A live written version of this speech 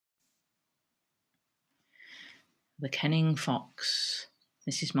The Kenning Fox.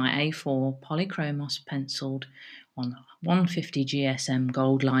 This is my A4 Polychromos penciled on 150 GSM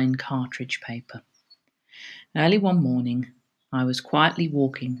gold line cartridge paper. Early one morning, I was quietly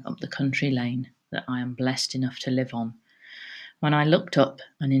walking up the country lane that I am blessed enough to live on, when I looked up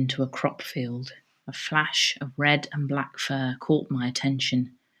and into a crop field. A flash of red and black fur caught my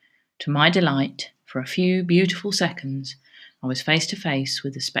attention. To my delight, for a few beautiful seconds, I was face to face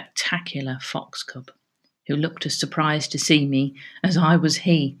with a spectacular fox cub, who looked as surprised to see me as I was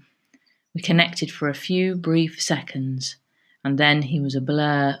he. We connected for a few brief seconds, and then he was a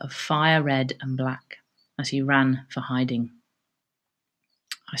blur of fire red and black as he ran for hiding.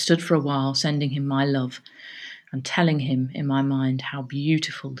 I stood for a while, sending him my love and telling him in my mind how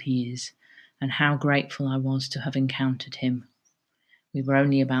beautiful he is and how grateful I was to have encountered him. We were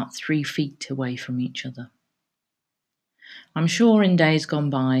only about 3 feet away from each other. I'm sure in days gone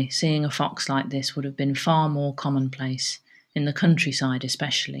by, seeing a fox like this would have been far more commonplace, in the countryside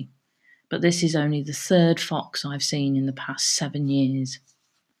especially, but this is only the third fox I've seen in the past 7 years.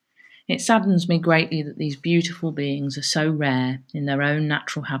 It saddens me greatly that these beautiful beings are so rare in their own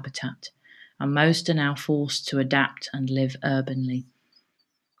natural habitat, and most are now forced to adapt and live urbanly.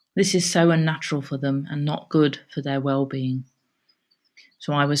 This is so unnatural for them and not good for their well-being.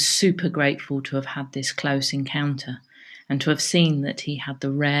 So I was super grateful to have had this close encounter and to have seen that he had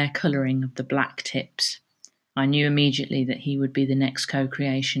the rare colouring of the black tips. I knew immediately that he would be the next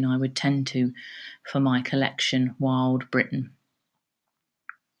co-creation I would tend to for my collection, Wild Britain.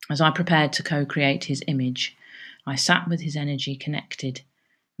 As I prepared to co-create his image, I sat with his energy connected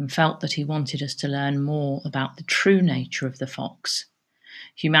and felt that he wanted us to learn more about the true nature of the fox.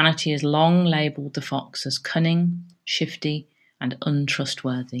 Humanity has long labelled the fox as cunning, shifty, and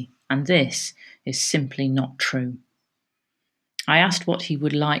untrustworthy, and this is simply not true. I asked what he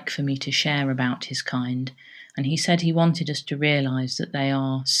would like for me to share about his kind, and he said he wanted us to realise that they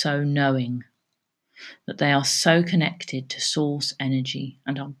are so knowing, that they are so connected to source energy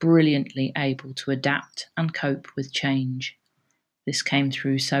and are brilliantly able to adapt and cope with change. This came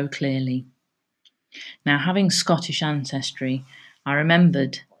through so clearly. Now, having Scottish ancestry, I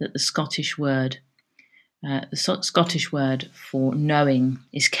remembered that the Scottish word for knowing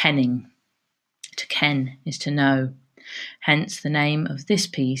is kenning. To ken is to know. Hence, the name of this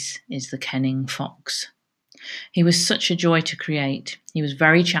piece is The Kenning Fox. He was such a joy to create. He was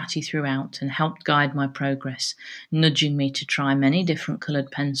very chatty throughout and helped guide my progress, nudging me to try many different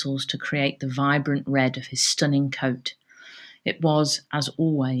coloured pencils to create the vibrant red of his stunning coat. It was, as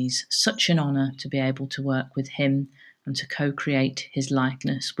always, such an honour to be able to work with him and to co-create his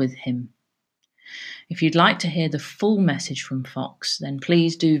likeness with him. If you'd like to hear the full message from Fox, then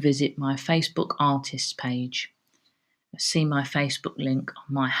please do visit my Facebook artists page. See my Facebook link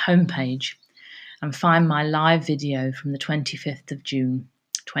on my homepage and find my live video from the 25th of June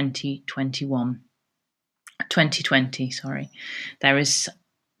 2020.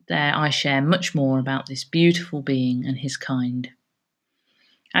 There I share much more about this beautiful being and his kind.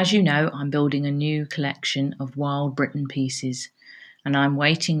 As you know, I'm building a new collection of Wild Britain pieces, and I'm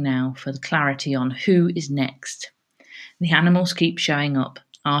waiting now for the clarity on who is next. The animals keep showing up,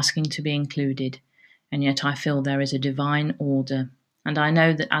 asking to be included, and yet I feel there is a divine order, and I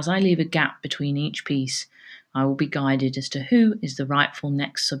know that as I leave a gap between each piece, I will be guided as to who is the rightful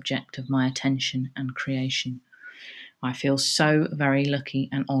next subject of my attention and creation. I feel so very lucky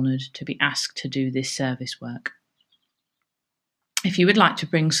and honoured to be asked to do this service work. If you would like to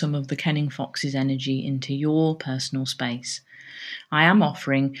bring some of the Kenning Fox's energy into your personal space, I am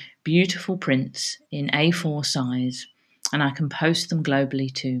offering beautiful prints in A4 size, and I can post them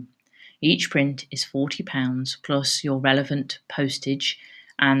globally too. Each print is £40 plus your relevant postage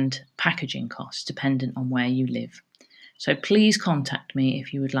and packaging costs dependent on where you live. So please contact me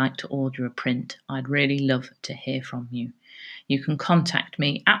if you would like to order a print. I'd really love to hear from you. You can contact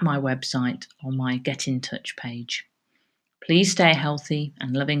me at my website on my Get in Touch page. Please stay healthy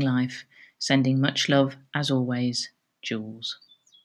and loving life. Sending much love as always, Jules.